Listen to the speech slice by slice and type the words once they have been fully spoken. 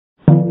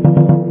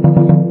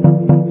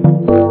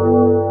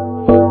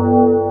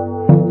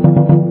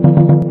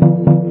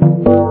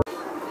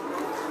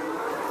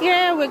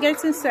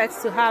getting set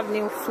to have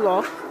new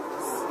flock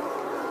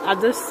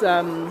at this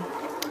on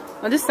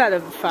this side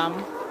of the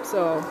farm,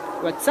 so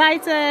we're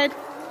excited,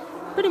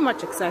 pretty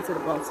much excited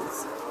about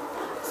it.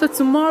 So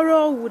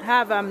tomorrow we would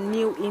have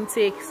new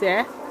intakes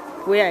here.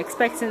 We are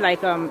expecting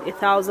like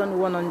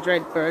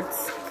 1,100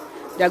 birds.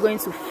 They are going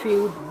to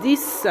fill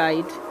this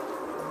side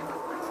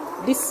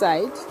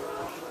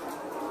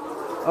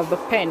of the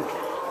pen.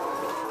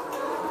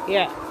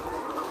 Yeah.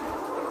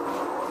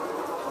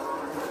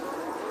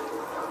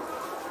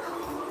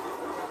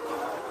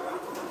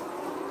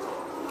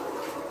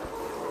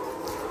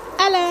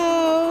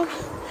 Hello.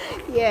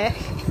 Yeah,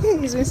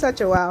 it's been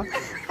such a while.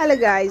 Hello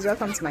guys,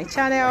 welcome to my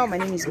channel. My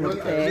name is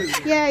Poultry.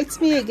 Yeah, it's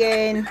me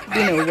again.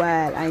 Been a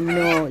while, I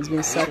know, it's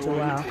been such a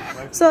while.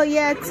 So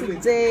yeah,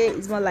 today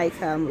it's more like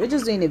we're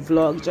just doing a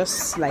vlog,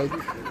 just like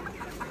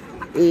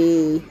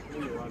a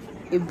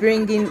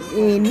bringing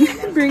in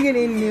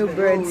new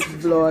birds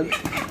vlog.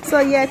 So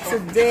yeah,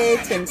 today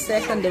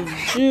 22nd of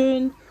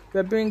June,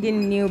 we're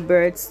bringing new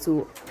birds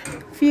to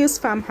Fuse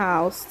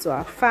farmhouse, to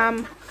our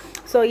farm.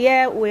 So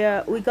yeah, we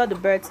got the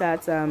birds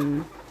at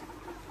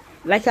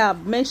like I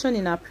mentioned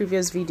in our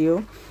previous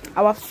video,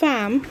 our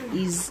farm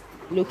is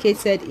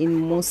located in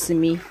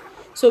Mosimi.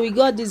 So we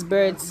got these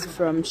birds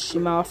from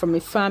Shimawa, from a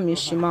farm in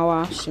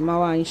Shimawa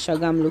in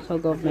Shagam local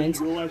government.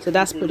 So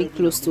that's pretty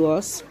close to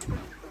us.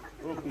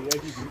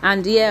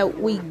 And yeah,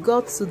 we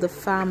got to the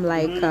farm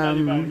like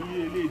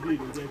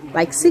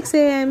 6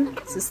 a.m.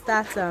 to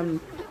start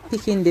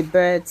picking the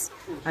birds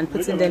and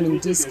putting them in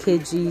these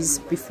cages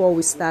before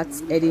we start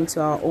heading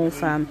to our own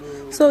farm.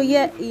 So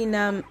yeah,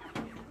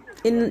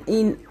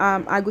 in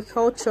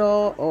agriculture,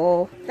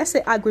 or let's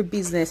say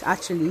agribusiness,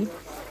 actually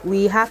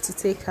we have to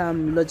take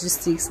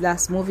logistics,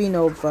 that's moving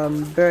of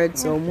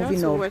birds or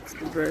moving of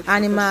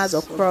animals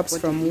or crops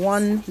from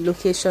one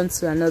location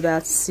to another.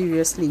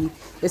 Seriously,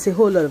 there's a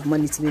whole lot of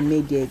money to be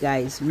made there,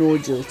 guys, no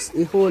jokes,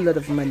 a whole lot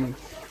of money.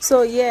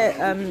 So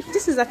yeah,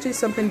 this is actually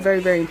something very,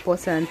 very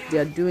important they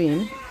are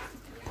doing,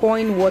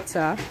 pouring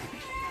water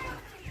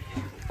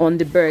on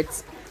the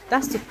birds.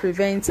 That's to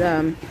prevent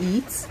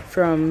heat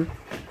from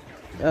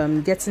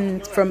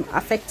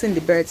affecting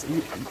the birds,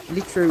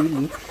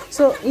 literally.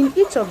 So in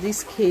each of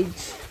these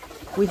cage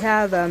we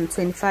have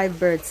 25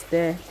 birds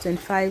there,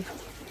 25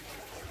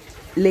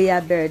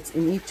 layer birds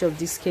in each of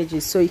these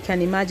cages. So you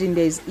can imagine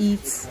there's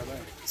heat,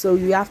 so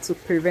you have to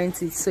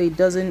prevent it so it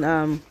doesn't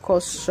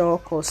cause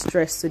shock or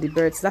stress to the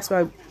birds. That's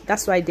why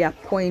they are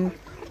pouring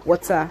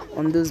water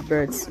on those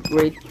birds.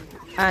 Great.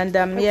 And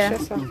yeah,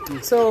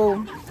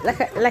 so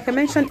like I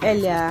mentioned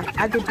earlier,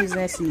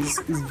 agribusiness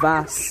is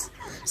vast.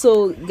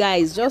 So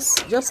guys,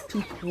 just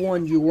pick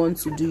one you want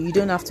to do. You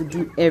don't have to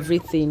do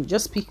everything.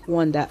 Just pick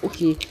one that,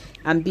 okay,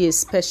 and be a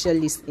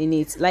specialist in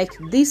it. Like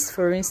this,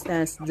 for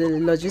instance, the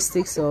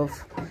logistics of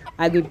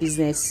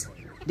agribusiness.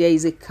 There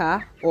is a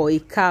car or a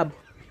cab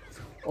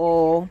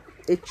or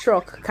a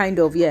truck, kind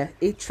of. Yeah,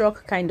 a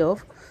truck, kind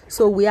of.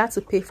 So we have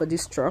to pay for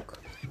this truck,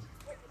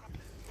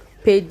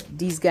 pay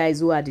these guys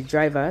who are the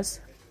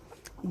drivers.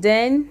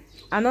 Then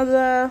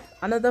another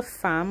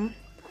farm,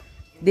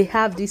 they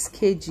have these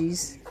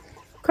cages.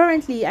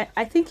 Currently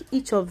I think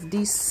each of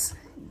these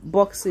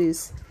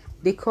boxes,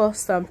 they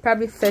cost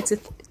probably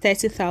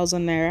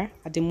 30,000 naira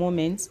at the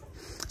moment.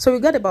 So we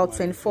got about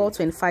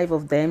 25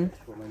 of them.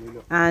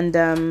 And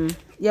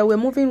yeah, we're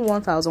moving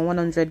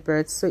 1,100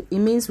 birds, so it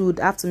means we would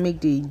have to make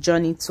the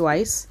journey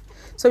twice.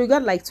 So we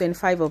got like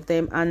 25 of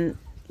them, and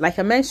like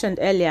I mentioned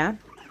earlier,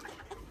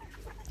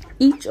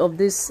 each of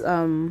this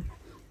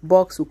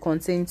box will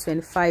contain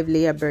 25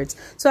 layer birds.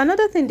 So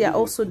another thing they're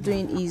also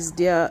doing is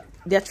they're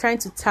trying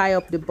to tie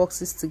up the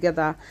boxes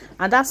together,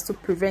 and that's to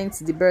prevent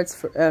the birds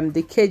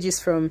the cages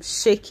from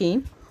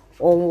shaking,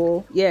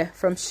 or yeah,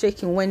 from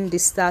shaking when they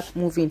start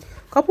moving,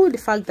 coupled with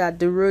the fact that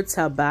the roads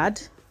are bad.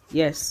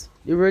 Yes,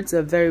 the roads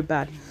are very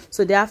bad,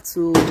 so they have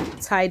to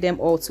tie them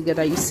all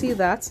together. You see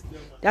that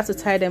they have to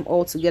tie them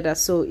all together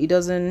so it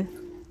doesn't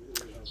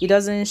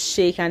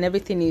shake and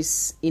everything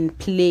is in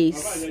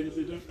place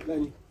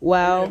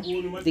while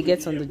they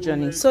get on the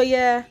journey. So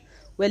yeah,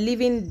 we're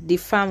leaving the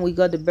farm we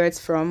got the birds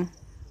from.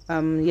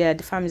 Yeah,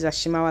 the farm is at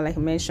Shimawa, like I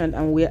mentioned,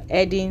 and we're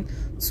heading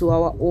to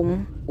our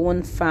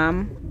own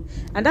farm,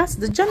 and that's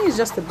the journey is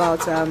just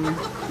about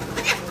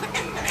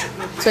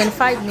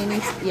 25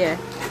 minutes. Yeah,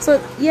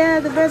 so yeah,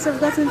 the birds have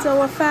gotten to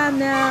our farm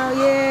now.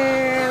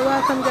 Yeah,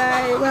 welcome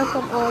guys,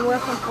 welcome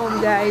home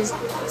guys.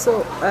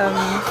 So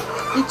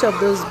each of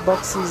those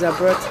boxes are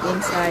brought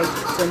inside,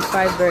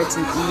 25 birds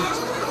in each,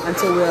 and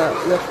so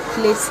we're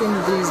placing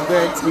these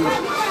birds in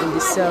the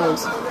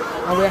cells,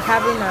 and we're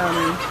having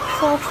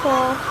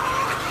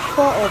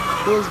four of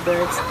those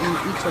birds in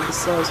each of the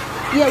cells.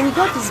 Yeah, we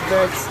got these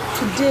birds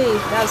today,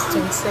 that's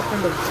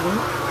 22nd of June.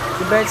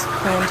 The birds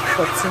turned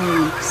 14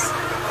 weeks.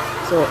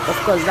 So of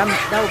course that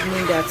would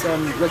mean that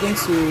we're going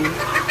to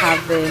have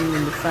them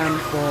in the farm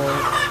for,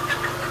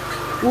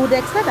 we would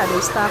expect that they'll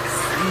start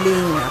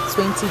laying at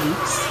 20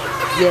 weeks.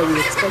 Yeah, we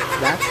expect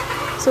that.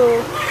 So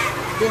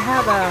they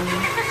have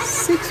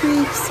 6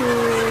 weeks to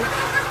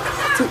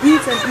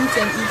eat and eat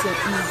and eat and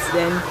eat.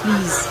 Then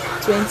please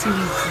 20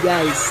 weeks,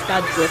 guys,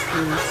 start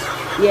dropping.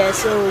 Yeah,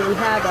 so we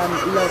have a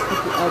lot of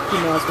people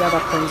helping us. We have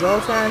a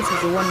consultant,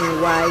 is the one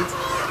in white.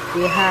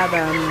 We have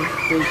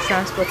the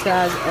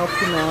transporters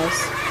helping us.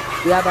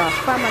 We have our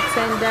farm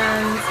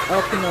attendants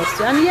helping us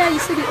too. And yeah, you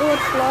see the old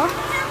flock,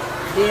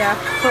 they are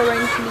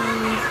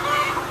currently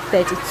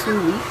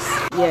 32 weeks.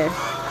 Yeah,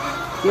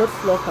 the old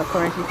flock are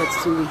currently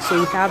 32 weeks. So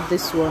we have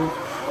this one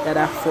that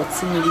are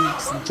 14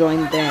 weeks,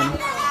 join them.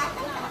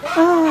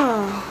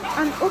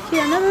 And okay,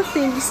 another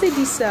thing, you see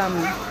this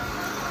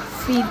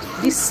feed,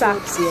 these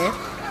sacks here,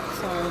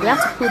 we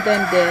have to put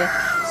them there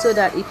so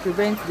that it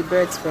prevents the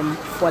birds from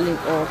falling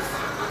off,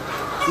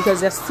 because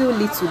they're still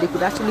little. They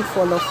could actually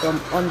fall off from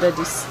under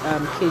this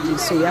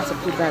cages, so you have to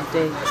put that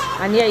there.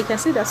 And yeah, you can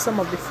see that some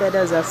of the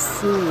feathers are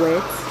still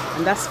wet,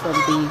 and that's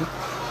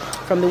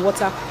from the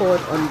water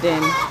poured on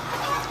them.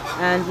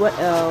 And what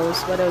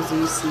else do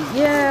you see?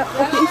 Yeah,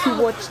 okay,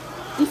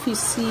 if you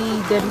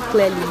see them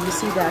clearly, you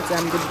see that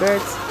the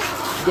birds,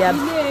 their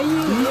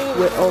beak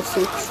were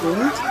also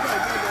trimmed.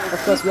 Of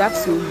course, we have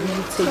to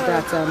really take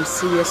that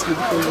seriously,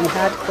 because we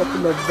had a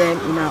couple of them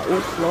in our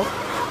old flock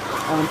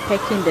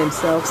pecking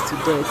themselves to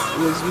death.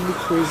 It was really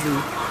crazy.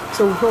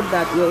 So we hope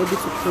that we're able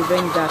to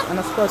prevent that. And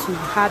of course,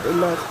 we've had a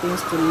lot of things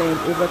to learn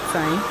over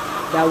time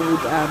that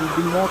would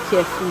be more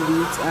careful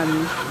with and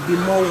be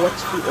more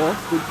watchful of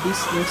with this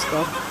new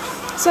stuff.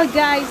 So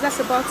guys, that's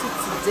about it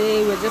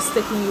today. We're just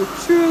taking you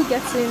through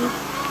getting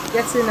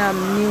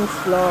new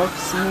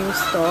flocks, new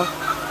stuff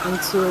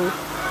into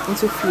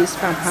Fuse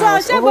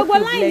Farmhouse. So I hope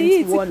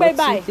you've learned one or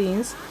two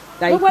things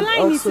that you can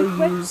also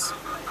use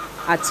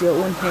at your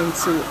own hand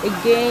too.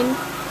 Again,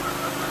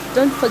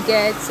 don't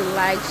forget to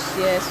like,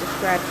 share,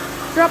 subscribe,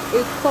 drop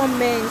a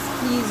comment,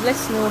 please.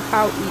 Let's know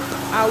how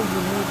you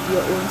move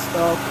your own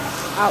stuff,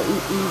 how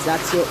it is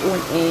at your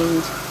own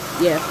end.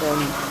 Yeah, from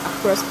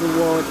across the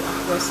world,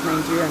 across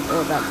Nigeria and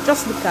all that.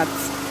 Just look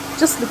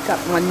at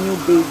my new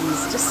babies.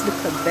 Just look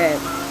at them.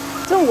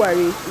 Don't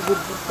worry, we will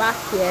be back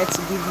here to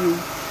give you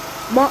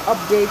more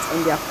updates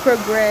on their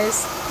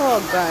progress. Oh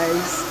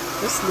guys,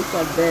 just look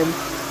at them.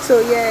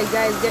 So yeah,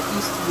 guys, get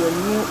used to your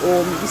new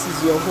home. This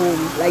is your home.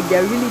 Like,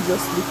 they're really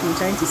just looking,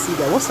 trying to see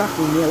that what's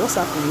happening here,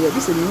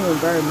 this is a new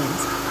environment.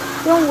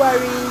 Don't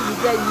worry, you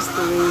get used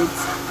to it.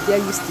 Get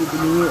used to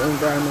the new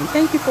environment.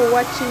 Thank you for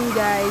watching,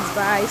 guys.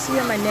 Bye. See you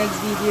in my next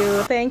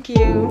video. Thank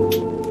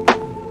you.